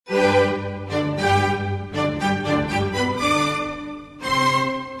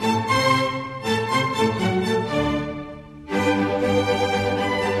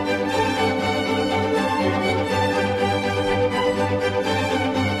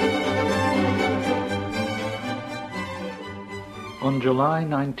On July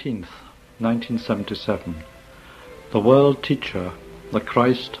 19th, 1977, the world teacher, the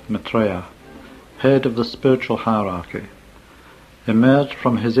Christ Maitreya, head of the spiritual hierarchy, emerged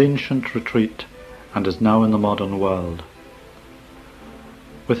from his ancient retreat and is now in the modern world.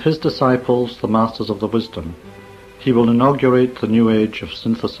 With his disciples, the masters of the wisdom, he will inaugurate the new age of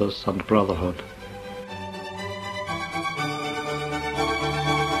synthesis and brotherhood.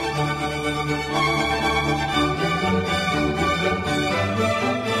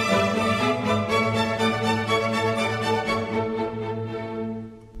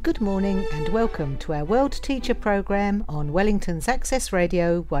 Good morning and welcome to our World Teacher programme on Wellington's Access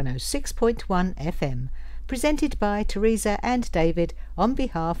Radio 106.1 FM, presented by Teresa and David on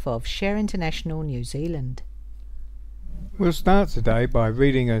behalf of Share International New Zealand. We'll start today by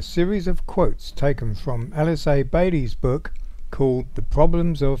reading a series of quotes taken from Alice A. Bailey's book called The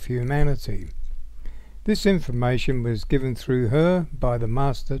Problems of Humanity. This information was given through her by the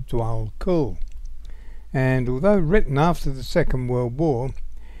Master Djwhal Khul, and although written after the Second World War,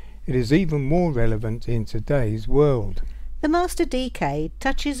 it is even more relevant in today's world. The Master DK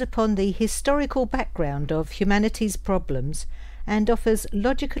touches upon the historical background of humanity's problems and offers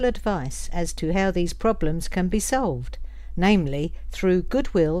logical advice as to how these problems can be solved, namely through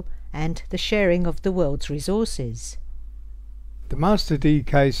goodwill and the sharing of the world's resources. The Master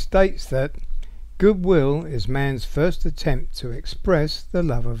DK states that goodwill is man's first attempt to express the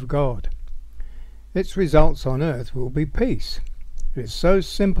love of God. Its results on earth will be peace. It is so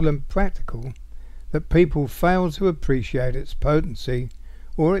simple and practical that people fail to appreciate its potency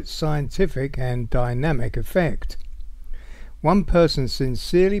or its scientific and dynamic effect. One person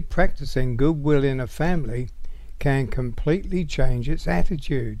sincerely practicing goodwill in a family can completely change its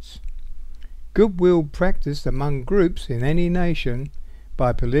attitudes. Goodwill practiced among groups in any nation,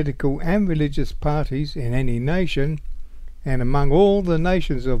 by political and religious parties in any nation, and among all the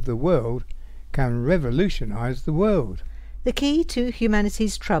nations of the world, can revolutionize the world. The key to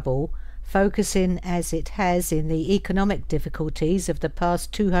humanity's trouble, focusing as it has in the economic difficulties of the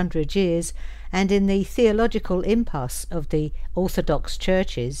past 200 years and in the theological impasse of the Orthodox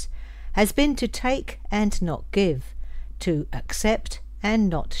churches, has been to take and not give, to accept and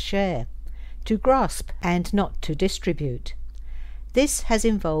not share, to grasp and not to distribute. This has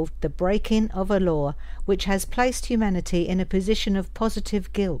involved the breaking of a law which has placed humanity in a position of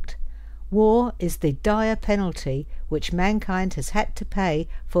positive guilt. War is the dire penalty which mankind has had to pay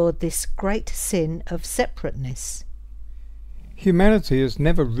for this great sin of separateness. Humanity has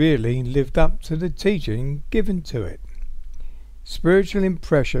never really lived up to the teaching given to it. Spiritual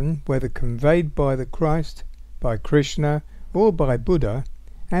impression, whether conveyed by the Christ, by Krishna, or by Buddha,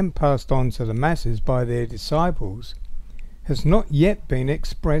 and passed on to the masses by their disciples, has not yet been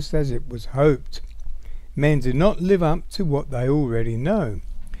expressed as it was hoped. Men do not live up to what they already know.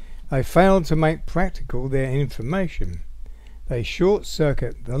 They fail to make practical their information. They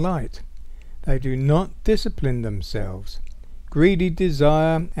short-circuit the light. They do not discipline themselves. Greedy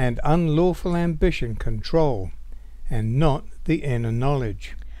desire and unlawful ambition control, and not the inner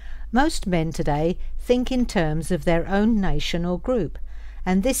knowledge. Most men today think in terms of their own nation or group,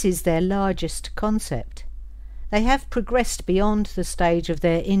 and this is their largest concept. They have progressed beyond the stage of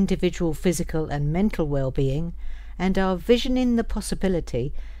their individual physical and mental well-being, and are visioning the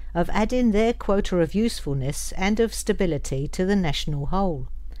possibility of adding their quota of usefulness and of stability to the national whole.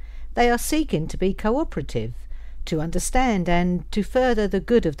 They are seeking to be cooperative, to understand and to further the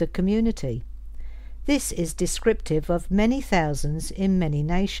good of the community. This is descriptive of many thousands in many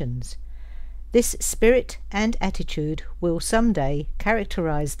nations. This spirit and attitude will someday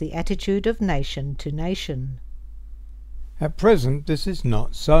characterize the attitude of nation to nation. At present this is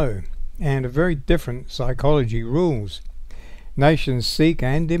not so, and a very different psychology rules. Nations seek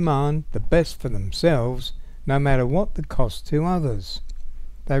and demand the best for themselves, no matter what the cost to others.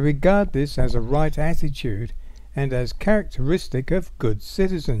 They regard this as a right attitude and as characteristic of good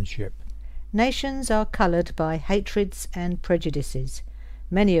citizenship. Nations are coloured by hatreds and prejudices,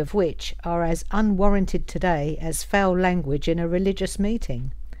 many of which are as unwarranted today as foul language in a religious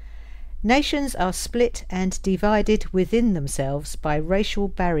meeting. Nations are split and divided within themselves by racial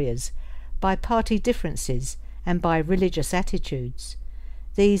barriers, by party differences, and by religious attitudes.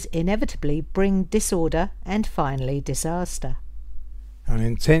 These inevitably bring disorder and finally disaster. An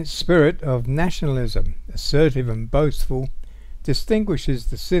intense spirit of nationalism, assertive and boastful, distinguishes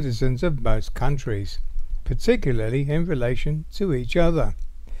the citizens of most countries, particularly in relation to each other.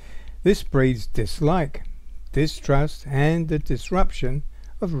 This breeds dislike, distrust, and the disruption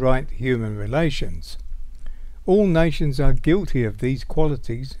of right human relations. All nations are guilty of these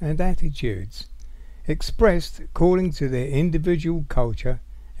qualities and attitudes. expressed according to their individual culture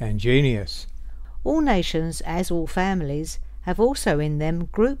and genius. All nations, as all families, have also in them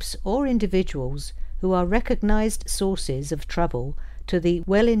groups or individuals who are recognized sources of trouble to the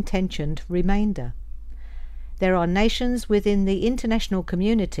well-intentioned remainder. There are nations within the international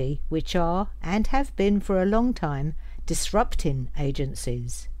community which are, and have been for a long time, disrupting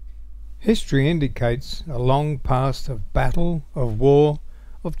agencies. History indicates a long past of battle, of war,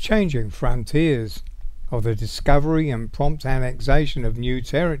 of changing frontiers, of the discovery and prompt annexation of new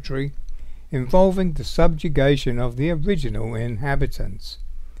territory, involving the subjugation of the original inhabitants,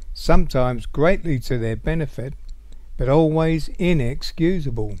 sometimes greatly to their benefit, but always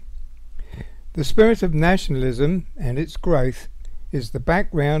inexcusable. The spirit of nationalism and its growth is the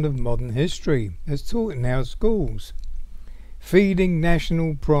background of modern history, as taught in our schools, feeding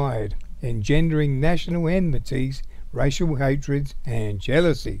national pride, engendering national enmities, racial hatreds and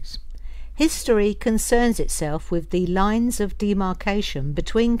jealousies. History concerns itself with the lines of demarcation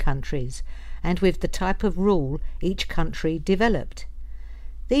between countries and with the type of rule each country developed.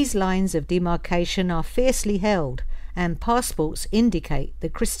 These lines of demarcation are fiercely held, and passports indicate the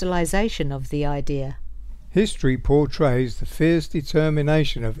crystallization of the idea. History portrays the fierce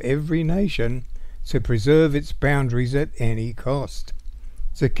determination of every nation to preserve its boundaries at any cost,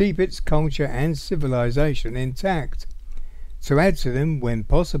 to keep its culture and civilization intact, to add to them when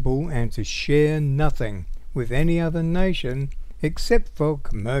possible, and to share nothing with any other nation except for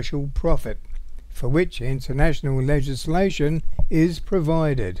commercial profit, for which international legislation is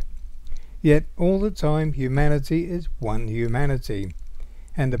provided. Yet all the time humanity is one humanity,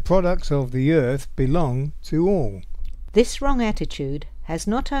 and the products of the earth belong to all. This wrong attitude has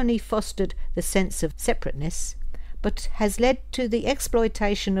not only fostered the sense of separateness, but has led to the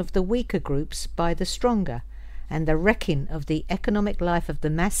exploitation of the weaker groups by the stronger, and the wrecking of the economic life of the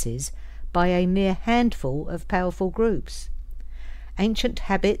masses by a mere handful of powerful groups. Ancient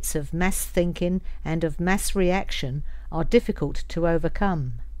habits of mass thinking and of mass reaction are difficult to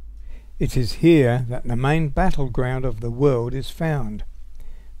overcome. It is here that the main battleground of the world is found.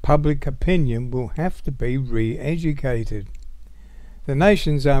 Public opinion will have to be re-educated. The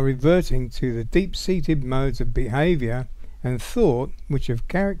nations are reverting to the deep-seated modes of behaviour and thought which have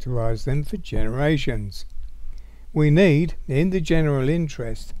characterized them for generations. We need, in the general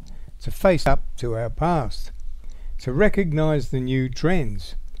interest, to face up to our past, to recognize the new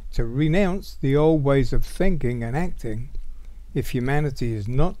trends, to renounce the old ways of thinking and acting, if humanity is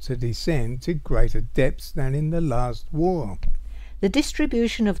not to descend to greater depths than in the last war. The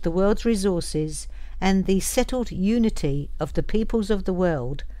distribution of the world's resources and the settled unity of the peoples of the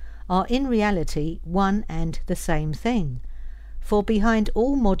world are in reality one and the same thing, for behind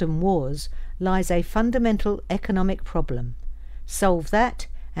all modern wars lies a fundamental economic problem. Solve that,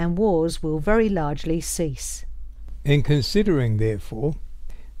 and wars will very largely cease. In considering, therefore,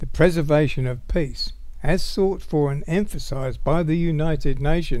 the preservation of peace, as sought for and emphasized by the United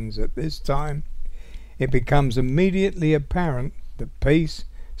Nations at this time, it becomes immediately apparent that peace,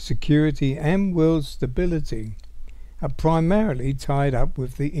 security and world stability are primarily tied up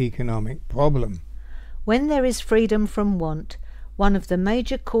with the economic problem. When there is freedom from want, one of the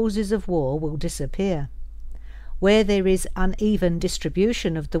major causes of war will disappear. Where there is uneven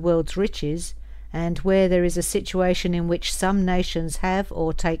distribution of the world's riches, and where there is a situation in which some nations have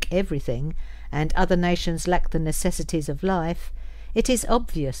or take everything, and other nations lack the necessities of life, it is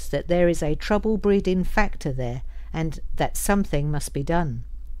obvious that there is a trouble-breeding factor there, and that something must be done.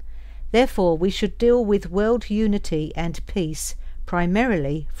 Therefore we should deal with world unity and peace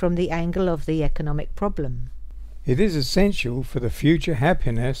primarily from the angle of the economic problem. It is essential for the future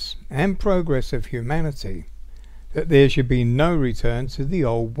happiness and progress of humanity that there should be no return to the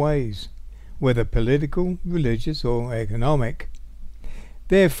old ways, whether political, religious or economic.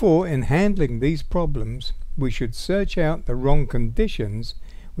 Therefore, in handling these problems, we should search out the wrong conditions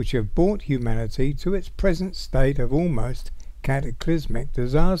which have brought humanity to its present state of almost cataclysmic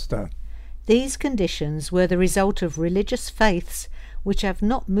disaster. These conditions were the result of religious faiths which have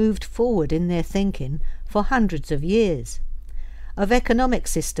not moved forward in their thinking for hundreds of years, of economic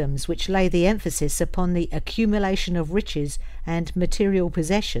systems which lay the emphasis upon the accumulation of riches and material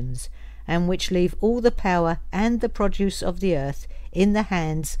possessions, and which leave all the power and the produce of the earth in the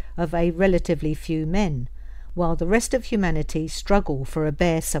hands of a relatively few men, while the rest of humanity struggle for a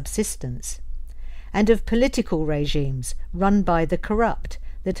bare subsistence, and of political regimes run by the corrupt,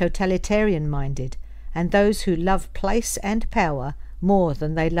 the totalitarian-minded, and those who love place and power more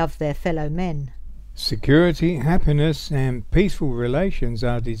than they love their fellow men. Security, happiness and peaceful relations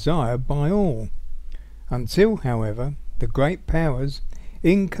are desired by all, until, however, the great powers,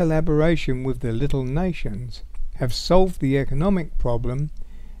 in collaboration with the little nations, have solved the economic problem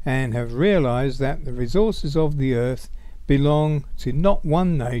and have realized that the resources of the earth belong to not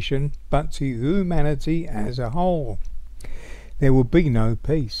one nation but to humanity as a whole, there will be no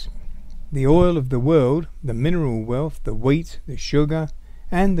peace. The oil of the world, the mineral wealth, the wheat, the sugar,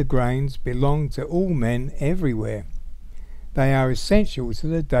 and the grains belong to all men everywhere. They are essential to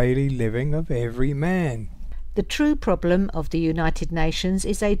the daily living of every man. The true problem of the United Nations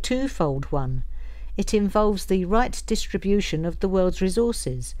is a twofold one. It involves the right distribution of the world's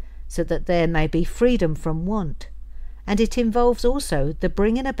resources, so that there may be freedom from want. And it involves also the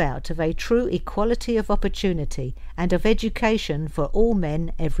bringing about of a true equality of opportunity and of education for all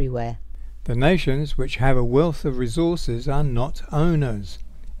men everywhere. The nations which have a wealth of resources are not owners.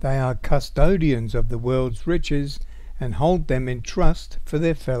 They are custodians of the world's riches and hold them in trust for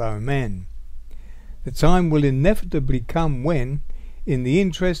their fellow men. The time will inevitably come when, in the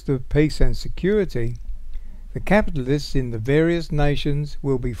interest of peace and security, the capitalists in the various nations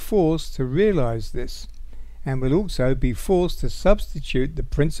will be forced to realize this, and will also be forced to substitute the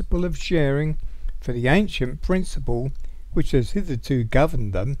principle of sharing for the ancient principle which has hitherto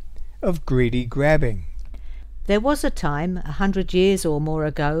governed them, of greedy grabbing. There was a time, 100 years or more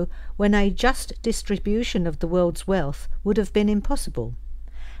ago, when a just distribution of the world's wealth would have been impossible.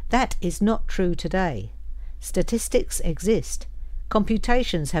 That is not true today. Statistics exist.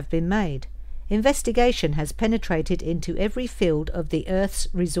 Computations have been made. Investigation has penetrated into every field of the Earth's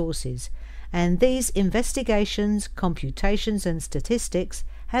resources, and these investigations, computations and statistics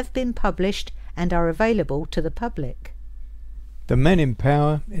have been published and are available to the public. The men in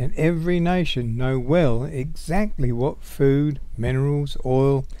power in every nation know well exactly what food, minerals,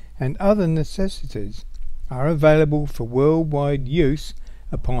 oil, and other necessities are available for worldwide use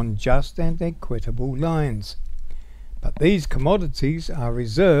upon just and equitable lines. But these commodities are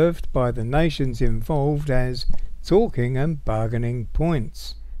reserved by the nations involved as talking and bargaining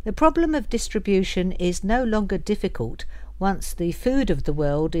points. The problem of distribution is no longer difficult once the food of the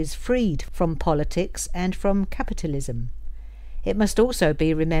world is freed from politics and from capitalism. It must also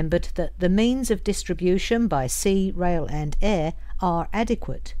be remembered that the means of distribution by sea, rail and air are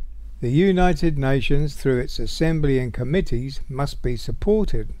adequate. The United Nations, through its assembly and committees, must be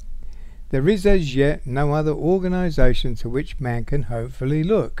supported. There is as yet no other organisation to which man can hopefully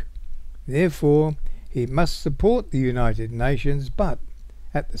look. Therefore, he must support the United Nations, but,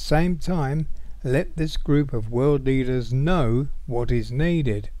 at the same time, let this group of world leaders know what is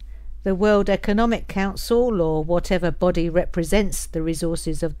needed. The World Economic Council, or whatever body represents the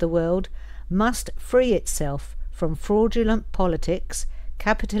resources of the world, must free itself from fraudulent politics,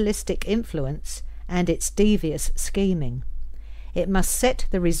 capitalistic influence, and its devious scheming. It must set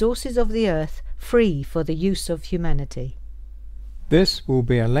the resources of the earth free for the use of humanity. This will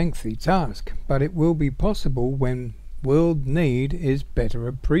be a lengthy task, but it will be possible when world need is better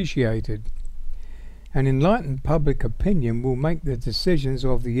appreciated. An enlightened public opinion will make the decisions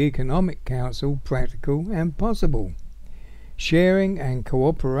of the Economic Council practical and possible. Sharing and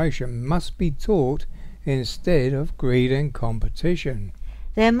cooperation must be taught instead of greed and competition.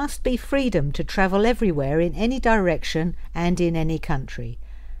 There must be freedom to travel everywhere in any direction and in any country.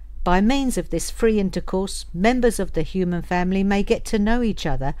 By means of this free intercourse, members of the human family may get to know each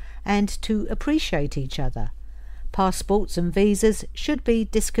other and to appreciate each other. Passports and visas should be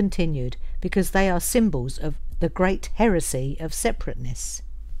discontinued because they are symbols of the great heresy of separateness.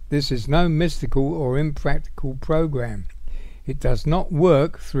 This is no mystical or impractical program. It does not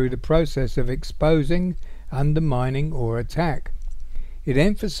work through the process of exposing, undermining or attack. It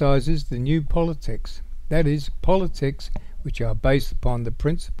emphasizes the new politics, that is, politics which are based upon the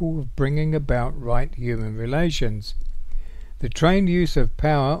principle of bringing about right human relations. The trained use of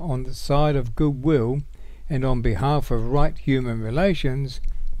power on the side of goodwill and on behalf of right human relations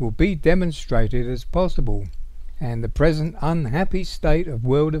will be demonstrated as possible, and the present unhappy state of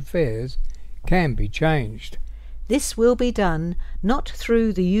world affairs can be changed. This will be done not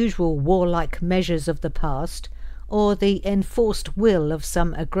through the usual warlike measures of the past, or the enforced will of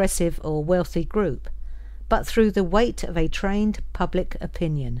some aggressive or wealthy group, but through the weight of a trained public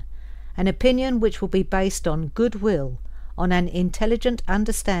opinion, an opinion which will be based on goodwill, on an intelligent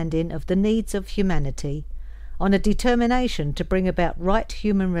understanding of the needs of humanity, on a determination to bring about right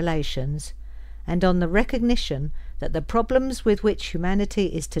human relations, and on the recognition that the problems with which humanity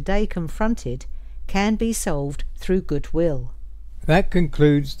is today confronted can be solved through goodwill. That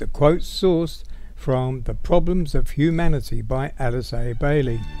concludes the quote sourced from The Problems of Humanity by Alice A.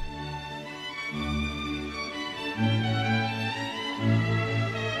 Bailey.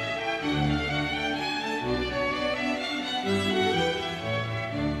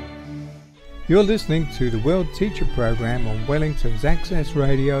 You're listening to the World Teacher Program on Wellington's Access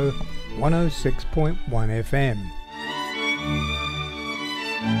Radio 106.1 FM.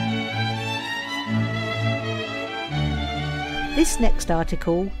 This next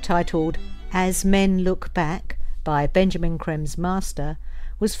article, titled As Men Look Back by Benjamin Crem's Master,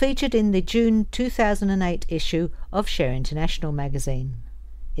 was featured in the June 2008 issue of Share International magazine.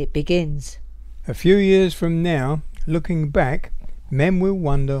 It begins. A few years from now, looking back, men will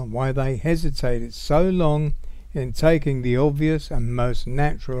wonder why they hesitated so long in taking the obvious and most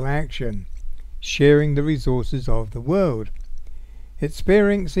natural action, sharing the resources of the world.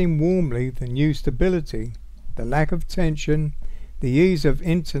 Experiencing warmly the new stability, the lack of tension, the ease of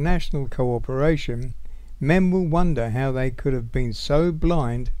international cooperation, men will wonder how they could have been so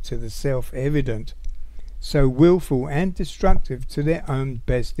blind to the self-evident, so willful and destructive to their own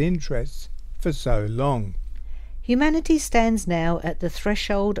best interests for so long. Humanity stands now at the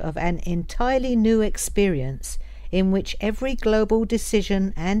threshold of an entirely new experience in which every global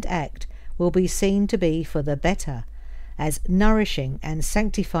decision and act will be seen to be for the better, as nourishing and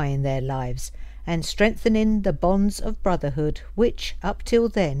sanctifying their lives and strengthening the bonds of brotherhood which, up till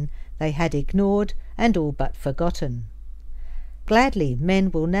then, they had ignored and all but forgotten. Gladly men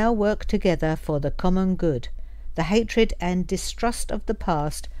will now work together for the common good, the hatred and distrust of the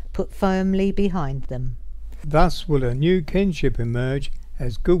past put firmly behind them. Thus will a new kinship emerge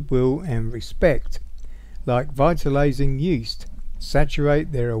as goodwill and respect, like vitalizing yeast,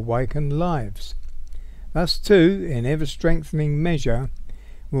 saturate their awakened lives. Thus too, in ever-strengthening measure,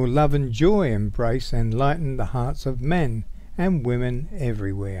 will love and joy embrace and lighten the hearts of men and women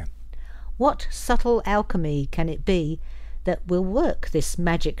everywhere. What subtle alchemy can it be that will work this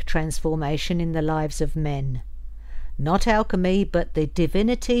magic transformation in the lives of men? Not alchemy, but the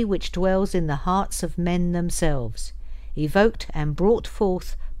divinity which dwells in the hearts of men themselves, evoked and brought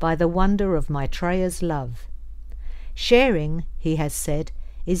forth by the wonder of Maitreya's love. Sharing, he has said,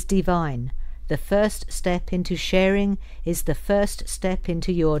 is divine. The first step into sharing is the first step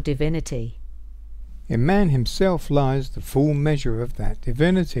into your divinity. In man himself lies the full measure of that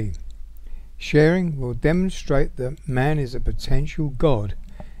divinity. Sharing will demonstrate that man is a potential God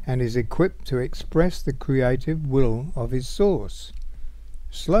and is equipped to express the creative will of his source.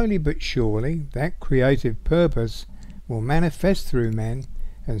 Slowly but surely that creative purpose will manifest through men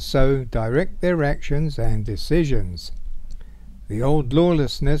and so direct their actions and decisions. The old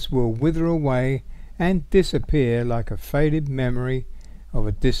lawlessness will wither away and disappear like a faded memory of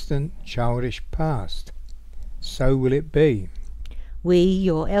a distant childish past. So will it be. We,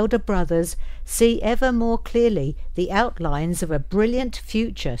 your elder brothers, see ever more clearly the outlines of a brilliant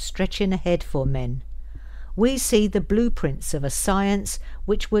future stretching ahead for men. We see the blueprints of a science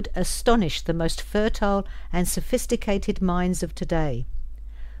which would astonish the most fertile and sophisticated minds of today.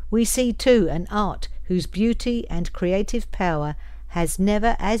 We see too an art whose beauty and creative power has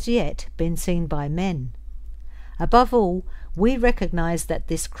never as yet been seen by men. Above all, we recognize that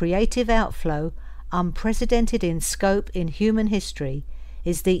this creative outflow, unprecedented in scope in human history,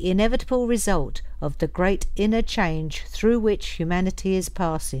 is the inevitable result of the great inner change through which humanity is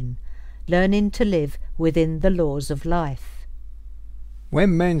passing, learning to live within the laws of life.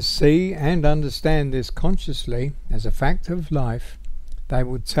 When men see and understand this consciously as a fact of life, they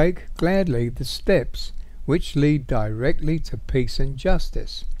will take gladly the steps which lead directly to peace and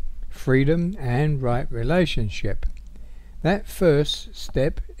justice, freedom and right relationship. That first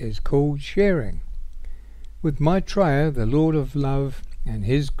step is called sharing. With Maitreya, the Lord of Love, and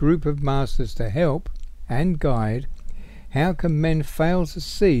his group of masters to help and guide, how can men fail to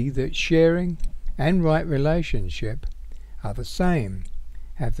see that sharing and right relationship are the same,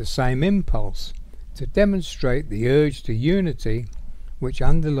 have the same impulse to demonstrate the urge to unity which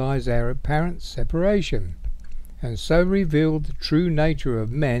underlies our apparent separation, and so reveal the true nature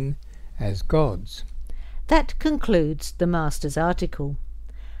of men as gods? That concludes the Master's article.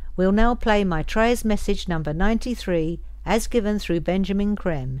 We'll now play Maitreya's message number 93, as given through Benjamin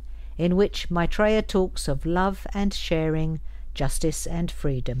Crem, in which Maitreya talks of love and sharing, justice and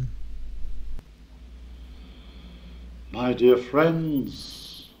freedom. My dear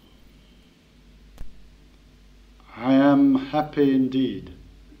friends, I am happy indeed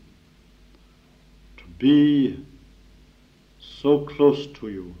to be so close to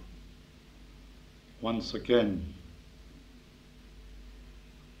you once again.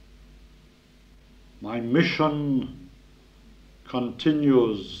 My mission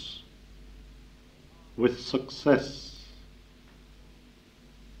continues with success.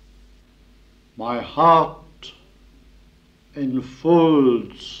 My heart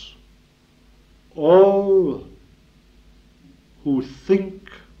enfolds all who think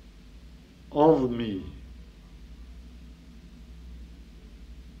of me.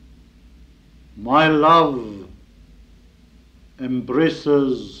 My love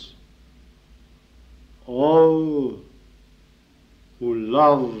embraces all who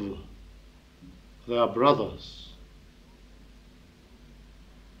love their brothers.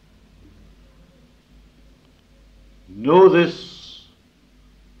 Know this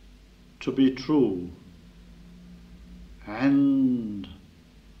to be true, and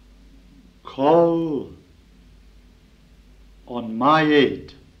call on my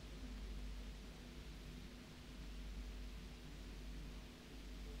aid.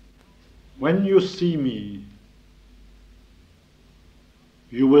 When you see me,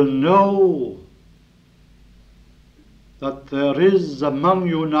 you will know that there is among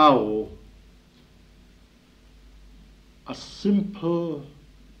you now a simple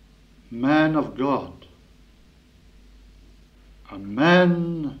man of God, a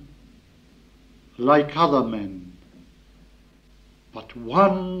man like other men, but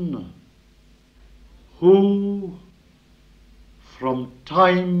one who from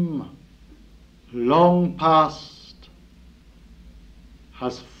time long past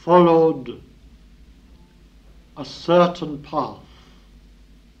has followed a certain path,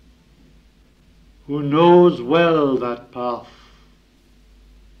 who knows well that path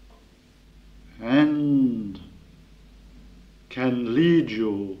and can lead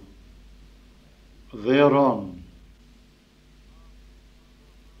you thereon.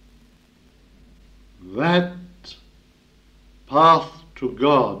 That path to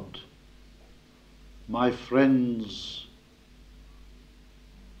God, my friends,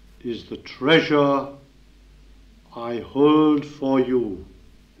 is the treasure I hold for you.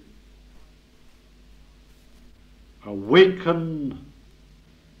 Awaken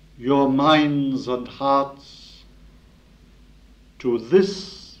your minds and hearts to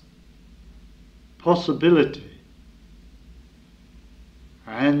this possibility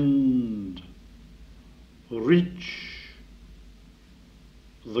and reach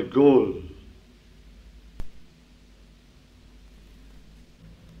the goal.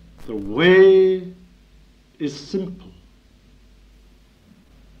 The way is simple.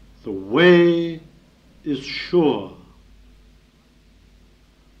 The way is sure.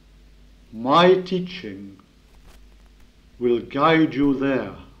 My teaching will guide you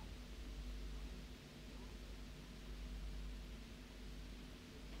there.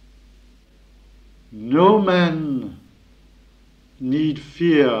 No man need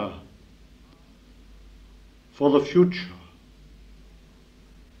fear for the future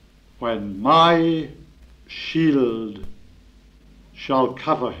when my shield shall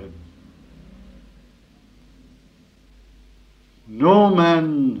cover him. No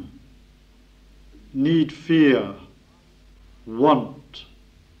man need fear want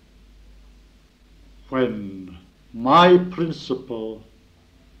when my principle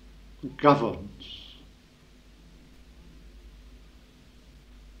governs.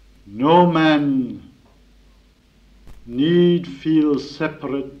 No man need feel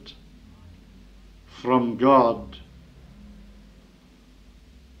separate from God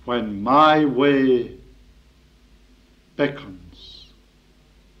when my way beckons.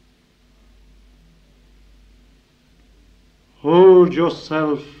 Hold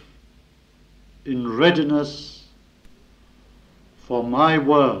yourself in readiness for my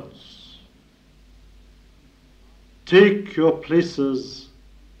words. Take your places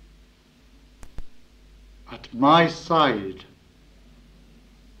at my side.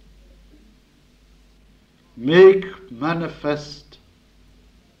 Make manifest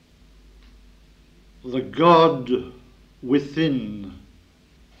the God within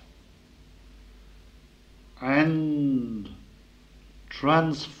and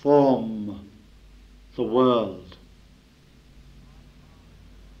transform the world.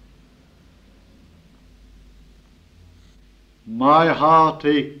 My heart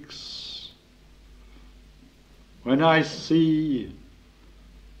aches when I see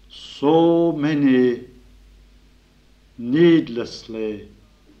so many needlessly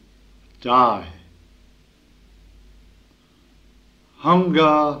die.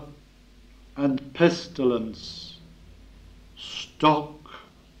 Hunger and pestilence stalk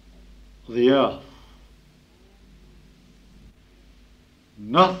the earth.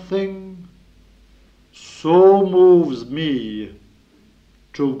 Nothing so moves me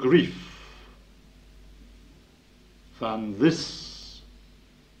to grief than this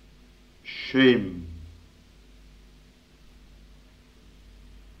shame.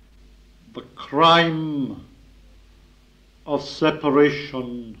 The crime of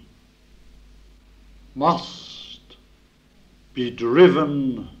separation must be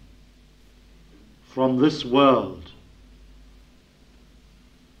driven from this world.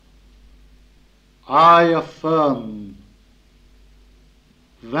 I affirm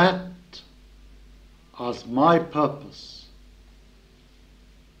that as my purpose.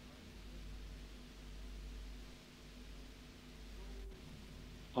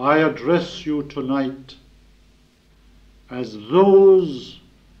 I address you tonight as those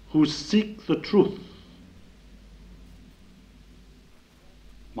who seek the truth.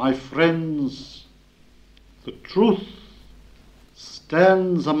 My friends, the truth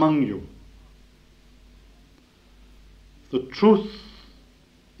stands among you. The truth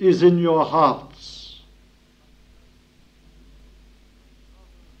is in your hearts.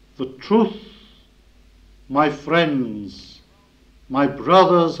 The truth, my friends, my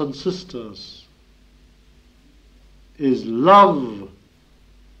brothers and sisters, is love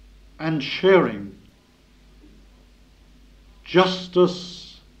and sharing,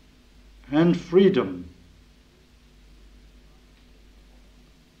 justice and freedom.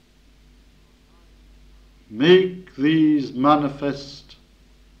 Make these manifest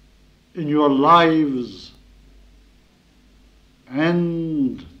in your lives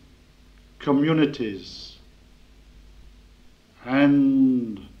and communities,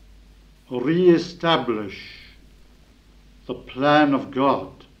 and re-establish the plan of God.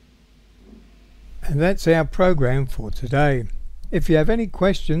 And that's our program for today. If you have any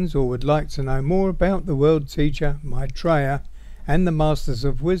questions or would like to know more about the World Teacher, Maitreya and the Masters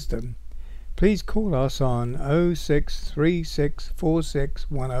of Wisdom, please call us on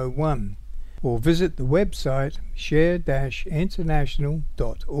 0636461101 or visit the website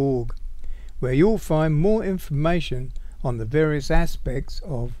share-international.org, where you'll find more information on the various aspects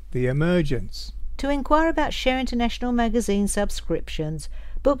of the emergence. To inquire about Share International magazine subscriptions,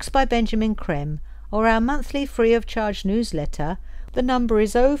 books by Benjamin Creme, or our monthly free of charge newsletter, the number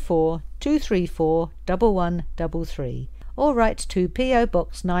is 04234 1133, or write to P.O.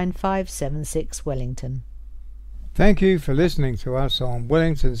 Box 9576 Wellington. Thank you for listening to us on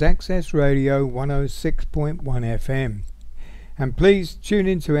Wellington's Access Radio 106.1 FM. And please tune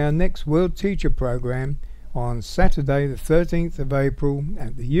into our next World Teacher program on Saturday the 13th of April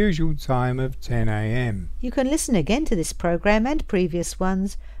at the usual time of 10 a.m. You can listen again to this program and previous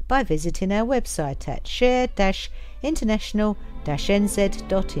ones by visiting our website at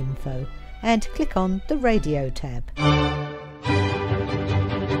share-international-nz.info and click on the radio tab.